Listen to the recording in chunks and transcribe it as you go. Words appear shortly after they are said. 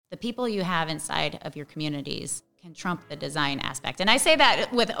the people you have inside of your communities can trump the design aspect. And I say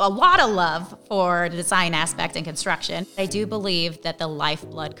that with a lot of love for the design aspect and construction. I do believe that the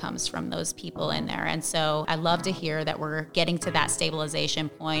lifeblood comes from those people in there. And so I love to hear that we're getting to that stabilization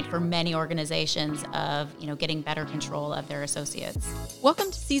point for many organizations of, getting better control of their associates.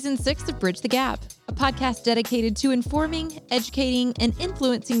 Welcome to Season 6 of Bridge the Gap, a podcast dedicated to informing, educating, and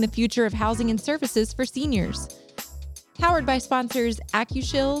influencing the future of housing and services for seniors. Powered by sponsors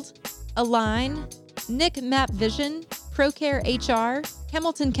AccuShield, Align, Nick Map Vision, ProCare HR,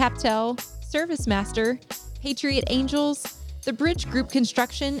 Hamilton Captel, ServiceMaster, Patriot Angels, The Bridge Group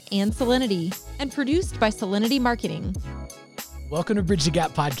Construction, and Salinity, and produced by Salinity Marketing. Welcome to Bridge the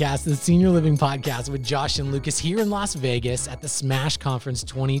Gap Podcast, the senior living podcast with Josh and Lucas here in Las Vegas at the Smash Conference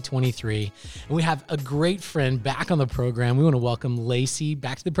 2023. And we have a great friend back on the program. We want to welcome Lacy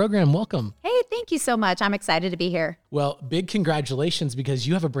back to the program. Welcome. Hey, thank you so much. I'm excited to be here. Well, big congratulations because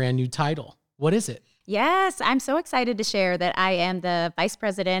you have a brand new title. What is it? Yes, I'm so excited to share that I am the Vice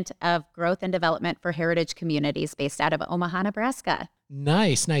President of Growth and Development for Heritage Communities based out of Omaha, Nebraska.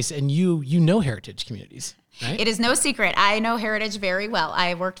 Nice. And you know Heritage Communities, right? It is no secret. I know Heritage very well.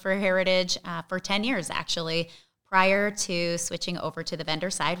 I worked for Heritage for 10 years, actually, prior to switching over to the vendor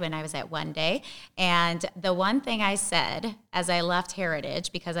side when I was at One Day. And the one thing I said as I left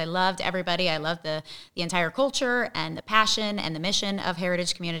Heritage, because I loved everybody, I loved the entire culture and the passion and the mission of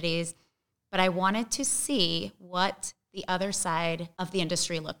Heritage Communities, but I wanted to see what the other side of the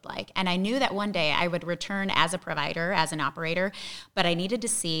industry looked like. And I knew that one day I would return as a provider, as an operator, but I needed to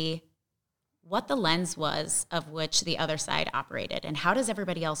see what the lens was of which the other side operated and how does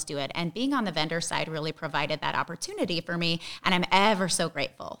everybody else do it. And being on the vendor side really provided that opportunity for me. And I'm ever so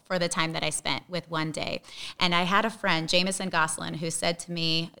grateful for the time that I spent with One Day. And I had a friend, Jameson Goslin, who said to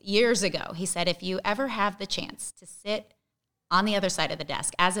me years ago, he said, if you ever have the chance to sit on the other side of the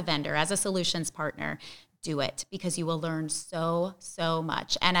desk as a vendor, as a solutions partner, do it because you will learn so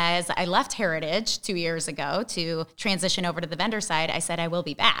much. And as I left Heritage 2 years ago to transition over to the vendor side, I said, I will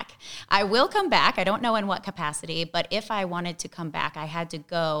be back. I will come back. I don't know in what capacity, but if I wanted to come back, I had to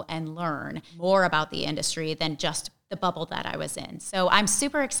go and learn more about the industry than just the bubble that I was in. So I'm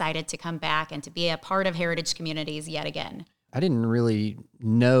super excited to come back and to be a part of Heritage Communities yet again. I didn't really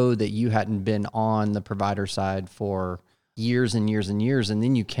know that you hadn't been on the provider side for years and years and years. And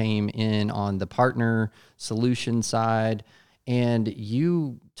then you came in on the partner solution side and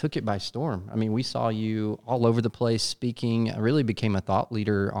you took it by storm. I mean, we saw you all over the place speaking. I really became a thought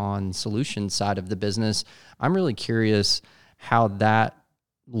leader on solution side of the business. I'm really curious how that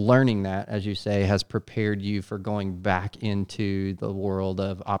learning that, as you say, has prepared you for going back into the world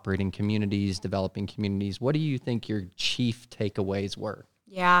of operating communities, developing communities. What do you think your chief takeaways were?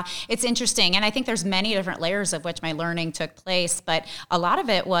 Yeah, it's interesting. And I think there's many different layers of which my learning took place. But a lot of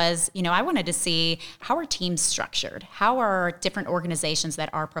it was, I wanted to see how are teams structured? How are different organizations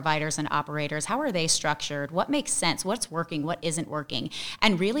that are providers and operators, how are they structured? What makes sense? What's working? What isn't working?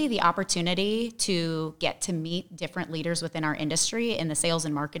 And really the opportunity to get to meet different leaders within our industry in the sales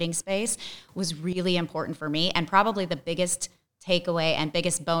and marketing space was really important for me. And probably the biggest takeaway and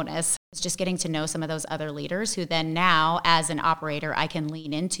biggest bonus is just getting to know some of those other leaders who then now, as an operator, I can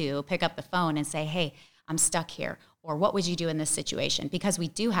lean into, pick up the phone and say, hey, I'm stuck here. Or what would you do in this situation? Because we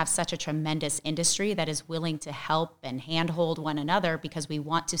do have such a tremendous industry that is willing to help and handhold one another because we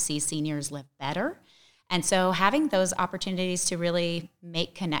want to see seniors live better. And so having those opportunities to really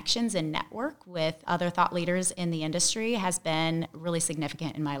make connections and network with other thought leaders in the industry has been really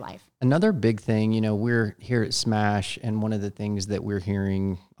significant in my life. Another big thing, we're here at Smash, and one of the things that we're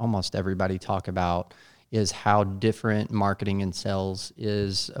hearing almost everybody talk about is how different marketing and sales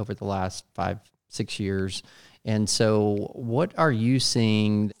is over the last 5-6 years. And so what are you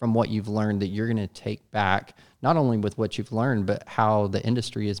seeing from what you've learned that you're going to take back, not only with what you've learned, but how the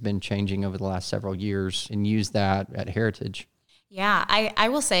industry has been changing over the last several years and use that at Heritage? Yeah, I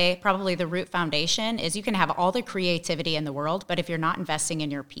will say probably the root foundation is you can have all the creativity in the world, but if you're not investing in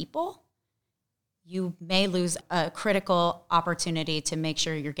your people, you may lose a critical opportunity to make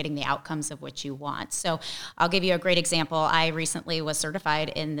sure you're getting the outcomes of what you want. So I'll give you a great example. I recently was certified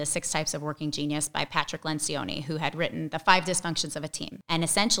in the 6 Types of Working Genius by Patrick Lencioni, who had written the 5 Dysfunctions of a Team. And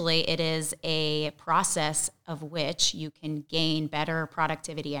essentially it is a process of which you can gain better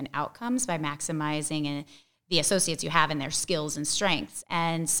productivity and outcomes by maximizing the associates you have and their skills and strengths.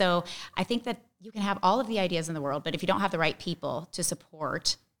 And so I think that you can have all of the ideas in the world, but if you don't have the right people to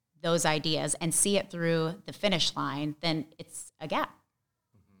support those ideas and see it through the finish line, then it's a gap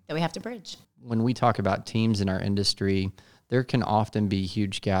that we have to bridge. When we talk about teams in our industry, there can often be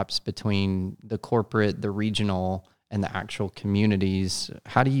huge gaps between the corporate, the regional, and the actual communities.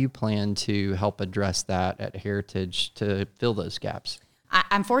 How do you plan to help address that at Heritage to fill those gaps?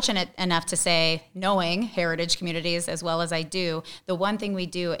 I'm fortunate enough to say, knowing heritage communities as well as I do, the one thing we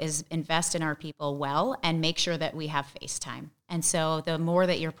do is invest in our people well and make sure that we have face time. And so the more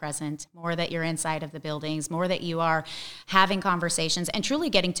that you're present, more that you're inside of the buildings, more that you are having conversations and truly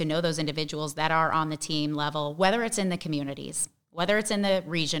getting to know those individuals that are on the team level, whether it's in the communities, whether it's in the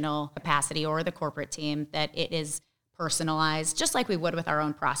regional capacity or the corporate team, that it is personalized, just like we would with our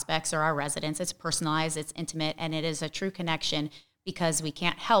own prospects or our residents. It's personalized, it's intimate, and it is a true connection, because we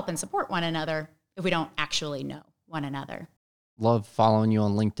can't help and support one another if we don't actually know one another. Love following you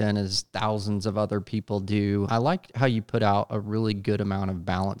on LinkedIn as thousands of other people do. I like how you put out a really good amount of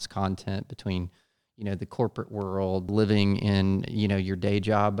balanced content between, the corporate world, living in, your day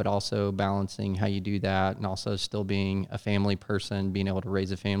job, but also balancing how you do that and also still being a family person, being able to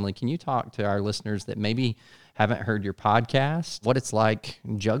raise a family. Can you talk to our listeners that maybe haven't heard your podcast, what it's like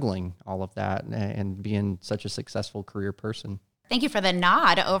juggling all of that and being such a successful career person? Thank you for the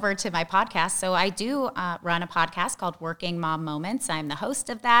nod over to my podcast. So I do run a podcast called Working Mom Moments. I'm the host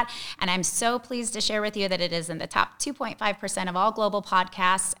of that, and I'm so pleased to share with you that it is in the top 2.5% of all global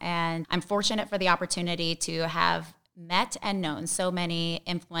podcasts, and I'm fortunate for the opportunity to have met and known so many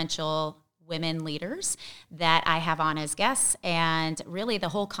influential women leaders that I have on as guests, and really the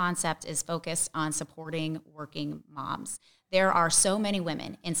whole concept is focused on supporting working moms. There are so many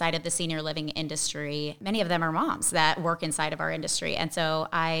women inside of the senior living industry. Many of them are moms that work inside of our industry. And so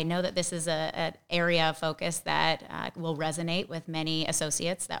I know that this is an area of focus that will resonate with many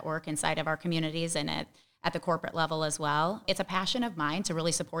associates that work inside of our communities and at the corporate level as well. It's a passion of mine to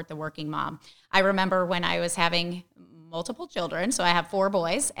really support the working mom. I remember when I was having multiple children, so I have 4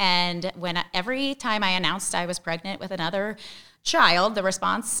 boys, and every time I announced I was pregnant with another child, the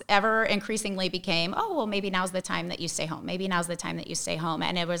response ever increasingly became, oh, well, maybe now's the time that you stay home. Maybe now's the time that you stay home.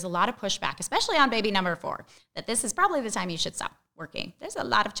 And it was a lot of pushback, especially on baby number 4, that this is probably the time you should stop working. There's a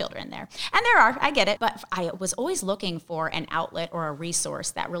lot of children there. And there are, I get it. But I was always looking for an outlet or a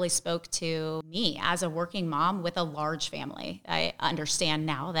resource that really spoke to me as a working mom with a large family. I understand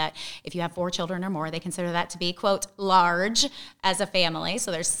now that if you have 4 children or more, they consider that to be, quote, large as a family.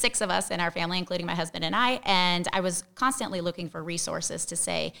 So there's 6 of us in our family, including my husband and I. And I was constantly looking for resources to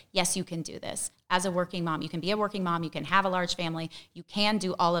say, yes, you can do this. As a working mom, you can be a working mom, you can have a large family, you can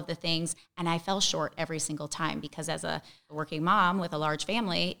do all of the things. And I fell short every single time because as a working mom with a large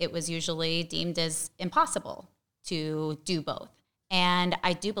family, it was usually deemed as impossible to do both. And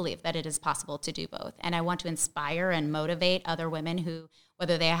I do believe that it is possible to do both. And I want to inspire and motivate other women who,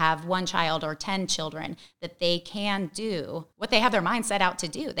 whether they have 1 child or 10 children, that they can do what they have their mind set out to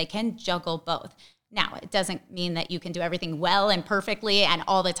do. They can juggle both. Now, it doesn't mean that you can do everything well and perfectly and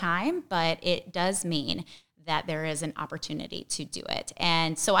all the time, but it does mean that there is an opportunity to do it.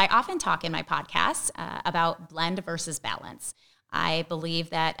 And so I often talk in my podcasts about blend versus balance. I believe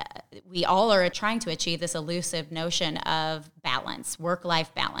that we all are trying to achieve this elusive notion of balance,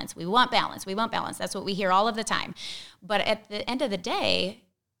 work-life balance. We want balance. We want balance. That's what we hear all of the time. But at the end of the day,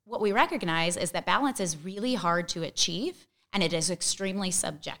 what we recognize is that balance is really hard to achieve, and it is extremely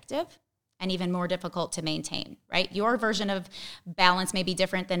subjective and even more difficult to maintain, right? Your version of balance may be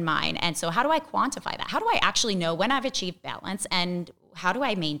different than mine. And so how do I quantify that? How do I actually know when I've achieved balance, and how do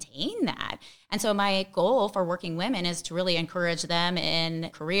I maintain that? And so my goal for working women is to really encourage them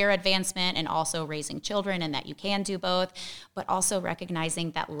in career advancement and also raising children, and that you can do both, but also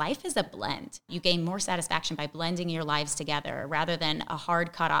recognizing that life is a blend. You gain more satisfaction by blending your lives together rather than a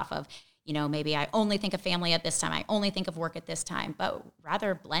hard cutoff of, maybe I only think of family at this time, I only think of work at this time, but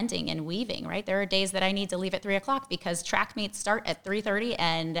rather blending and weaving, right? There are days that I need to leave at 3:00 because track meets start at 3:30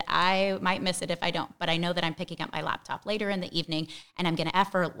 and I might miss it if I don't, but I know that I'm picking up my laptop later in the evening and I'm going to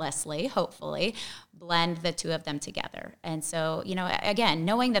effortlessly, hopefully, blend the 2 of them together. And so, again,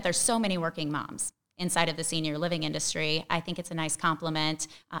 knowing that there's so many working moms inside of the senior living industry, I think it's a nice compliment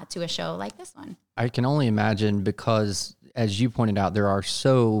to a show like this one. I can only imagine because, as you pointed out, there are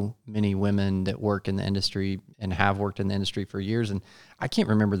so many women that work in the industry and have worked in the industry for years. And I can't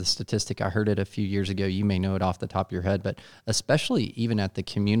remember the statistic. I heard it a few years ago. You may know it off the top of your head, but especially even at the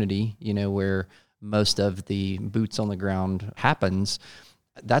community, where most of the boots on the ground happens,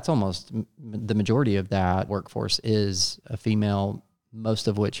 that's almost the majority of that workforce is a female, most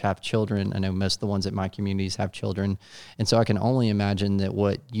of which have children. I know most of the ones at my communities have children. And so I can only imagine that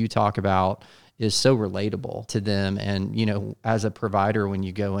what you talk about is so relatable to them. And, as a provider, when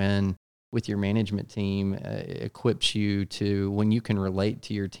you go in with your management team, equips you to, when you can relate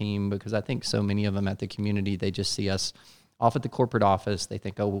to your team, because I think so many of them at the community, they just see us off at the corporate office. They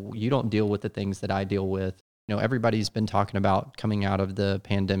think, oh, well, you don't deal with the things that I deal with. Everybody's been talking about coming out of the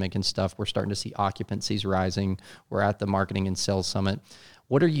pandemic and stuff. We're starting to see occupancies rising. We're at the Marketing and Sales Summit.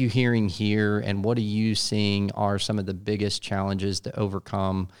 What are you hearing here, and what are you seeing are some of the biggest challenges to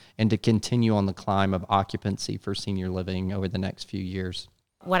overcome and to continue on the climb of occupancy for senior living over the next few years?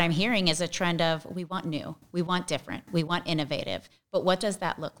 What I'm hearing is a trend of we want new, we want different, we want innovative, but what does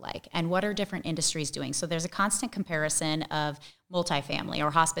that look like? And what are different industries doing? So there's a constant comparison of multifamily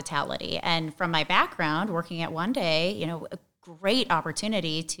or hospitality. And from my background, working at One Day, a great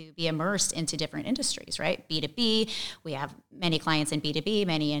opportunity to be immersed into different industries, right? B2B, we have many clients in B2B,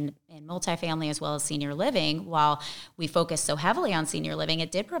 many in multifamily as well as senior living. While we focus so heavily on senior living,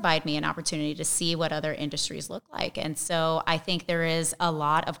 it did provide me an opportunity to see what other industries look like. And so I think there is a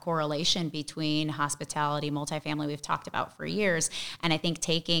lot of correlation between hospitality, multifamily we've talked about for years. And I think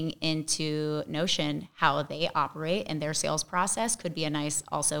taking into notion how they operate and their sales process could be a nice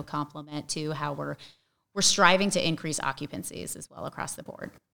also complement to how we're striving to increase occupancies as well across the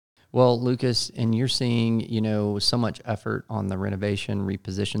board. Well, Lucas, and you're seeing, so much effort on the renovation,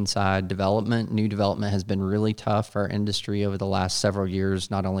 reposition side. New development has been really tough for our industry over the last several years,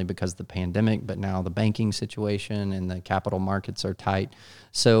 not only because of the pandemic, but now the banking situation and the capital markets are tight.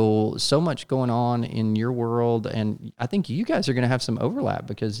 So much going on in your world. And I think you guys are going to have some overlap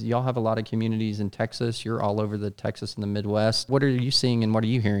because y'all have a lot of communities in Texas. You're all over the Texas and the Midwest. What are you seeing and what are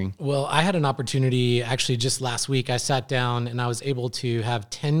you hearing? Well, I had an opportunity actually just last week. I sat down and I was able to have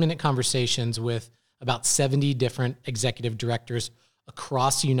 10-minute conversations with about 70 different executive directors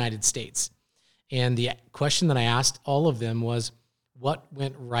across the United States. And the question that I asked all of them was, what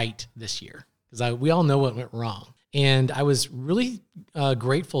went right this year? Because we all know what went wrong. And I was really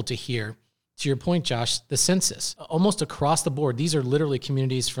grateful to hear, to your point, Josh, the census. Almost across the board, these are literally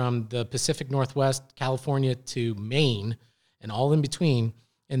communities from the Pacific Northwest, California to Maine, and all in between.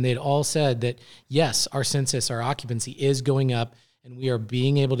 And they'd all said that, yes, our census, our occupancy is going up, and we are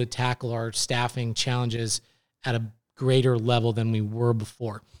being able to tackle our staffing challenges at a greater level than we were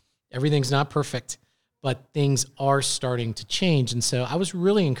before. Everything's not perfect, but things are starting to change. And so I was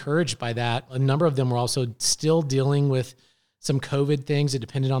really encouraged by that. A number of them were also still dealing with some COVID things. It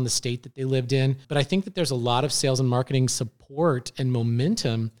depended on the state that they lived in. But I think that there's a lot of sales and marketing support and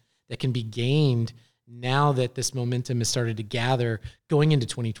momentum that can be gained now that this momentum has started to gather going into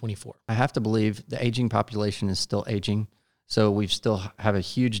 2024. I have to believe the aging population is still aging. So we still have a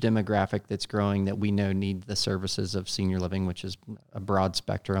huge demographic that's growing that we know need the services of senior living, which is a broad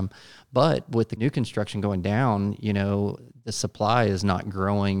spectrum. But with the new construction going down, the supply is not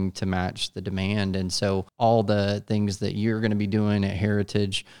growing to match the demand. And so all the things that you're going to be doing at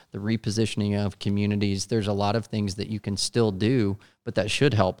Heritage, the repositioning of communities, there's a lot of things that you can still do, but that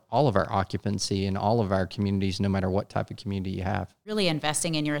should help all of our occupancy in all of our communities, no matter what type of community you have. Really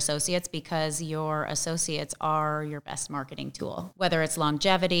investing in your associates, because your associates are your best marketing tool, whether it's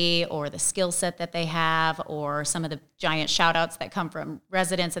longevity or the skill set that they have or some of the giant shout outs that come from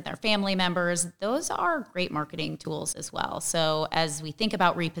residents and their family members. Those are great marketing tools as well. So as we think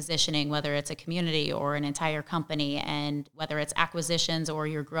about repositioning, whether it's a community or an entire company, and whether it's acquisitions or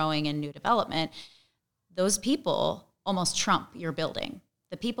you're growing in new development, those people almost trump your building.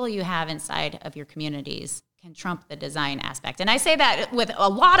 The people you have inside of your communities can trump the design aspect. And I say that with a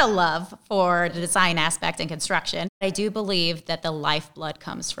lot of love for the design aspect and construction. I do believe that the lifeblood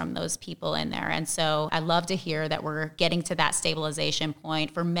comes from those people in there. And so I love to hear that we're getting to that stabilization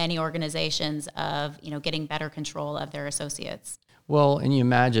point for many organizations of, getting better control of their associates. Well, and you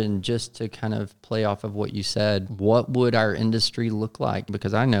imagine, just to kind of play off of what you said, what would our industry look like?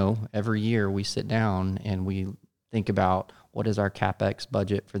 Because I know every year we sit down and we think about, what is our CapEx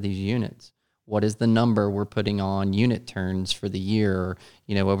budget for these units? What is the number we're putting on unit turns for the year,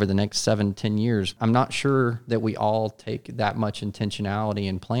 over the next 7-10 years? I'm not sure that we all take that much intentionality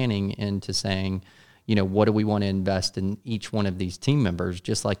and planning into saying, what do we want to invest in each one of these team members?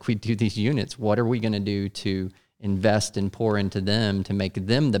 Just like we do these units, what are we going to do to invest and pour into them to make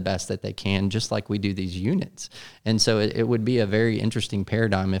them the best that they can, just like we do these units? And so it would be a very interesting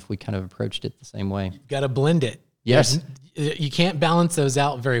paradigm if we kind of approached it the same way. You've got to blend it. Yes. You can't balance those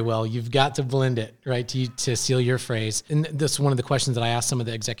out very well. You've got to blend it, right, to steal your phrase. And this is one of the questions that I asked some of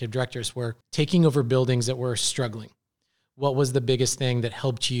the executive directors were taking over buildings that were struggling. What was the biggest thing that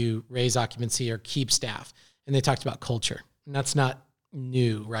helped you raise occupancy or keep staff? And they talked about culture. And that's not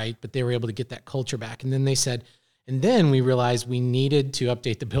new, right? But they were able to get that culture back. And then they said, and then we realized we needed to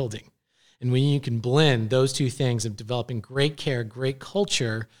update the building. And when you can blend those two things of developing great care, great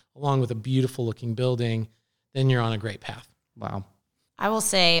culture, along with a beautiful looking building, then you're on a great path. Wow. I will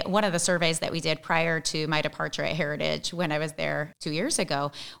say one of the surveys that we did prior to my departure at Heritage when I was there 2 years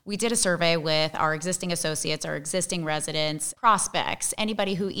ago, we did a survey with our existing associates, our existing residents, prospects,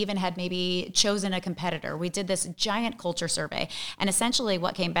 anybody who even had maybe chosen a competitor. We did this giant culture survey. And essentially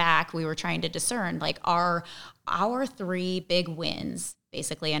what came back, we were trying to discern, like, are our 3 big wins,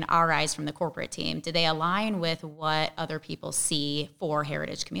 basically in our eyes from the corporate team, do they align with what other people see for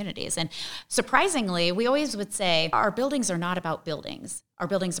Heritage communities? And surprisingly, we always would say our buildings are not about buildings. Our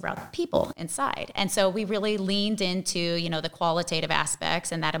buildings are about the people inside. And so we really leaned into, the qualitative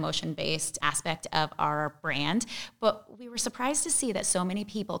aspects and that emotion-based aspect of our brand. But we were surprised to see that so many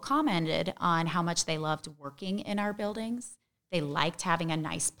people commented on how much they loved working in our buildings. They liked having a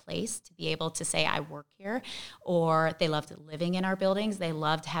nice place to be able to say, I work here, or they loved living in our buildings. They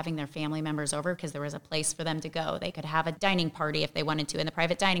loved having their family members over because there was a place for them to go. They could have a dining party if they wanted to in the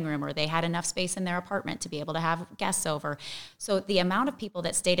private dining room, or they had enough space in their apartment to be able to have guests over. So the amount of people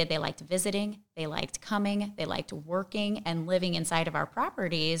that stated they liked visiting, they liked coming, they liked working and living inside of our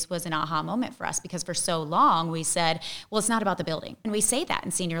properties was an aha moment for us, because for so long we said, well, it's not about the building. And we say that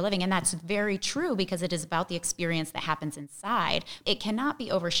in senior living, and that's very true because it is about the experience that happens inside. It cannot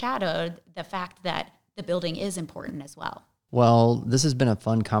be overshadowed, the fact that the building is important as well. Well, this has been a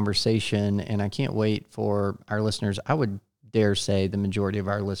fun conversation, and I can't wait for our listeners. I would dare say the majority of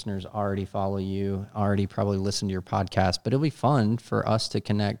our listeners already follow you, already probably listen to your podcast, but it'll be fun for us to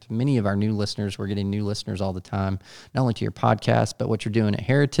connect many of our new listeners. We're getting new listeners all the time, not only to your podcast, but what you're doing at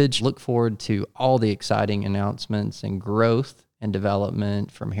Heritage. Look forward to all the exciting announcements and growth and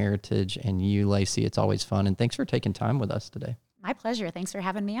development from Heritage and you, Lacy. It's always fun. And thanks for taking time with us today. My pleasure. Thanks for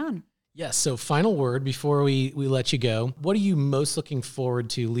having me on. Yes. So final word before we let you go. What are you most looking forward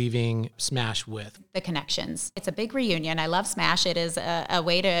to leaving Smash with? The connections. It's a big reunion. I love Smash. It is a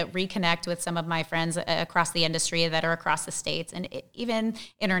way to reconnect with some of my friends across the industry that are across the states and even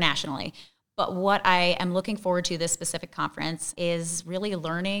internationally. But what I am looking forward to this specific conference is really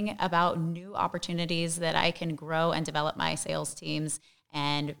learning about new opportunities that I can grow and develop my sales teams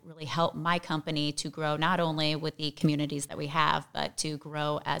and really help my company to grow not only with the communities that we have, but to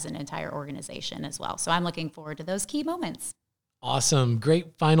grow as an entire organization as well. So I'm looking forward to those key moments. Awesome.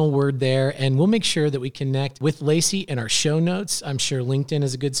 Great final word there. And we'll make sure that we connect with Lacy in our show notes. I'm sure LinkedIn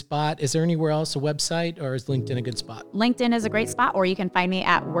is a good spot. Is there anywhere else, a website, or is LinkedIn a good spot? LinkedIn is a great spot, or you can find me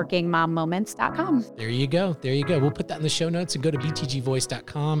at workingmommoments.com. There you go. There you go. We'll put that in the show notes, and go to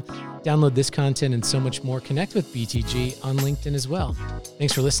btgvoice.com, download this content and so much more. Connect with BTG on LinkedIn as well.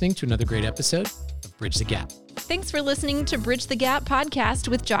 Thanks for listening to another great episode of Bridge the Gap. Thanks for listening to Bridge the Gap podcast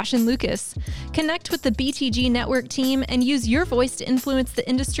with Josh and Lucas. Connect with the BTG Network team and use your voice to influence the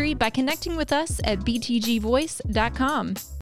industry by connecting with us at btgvoice.com.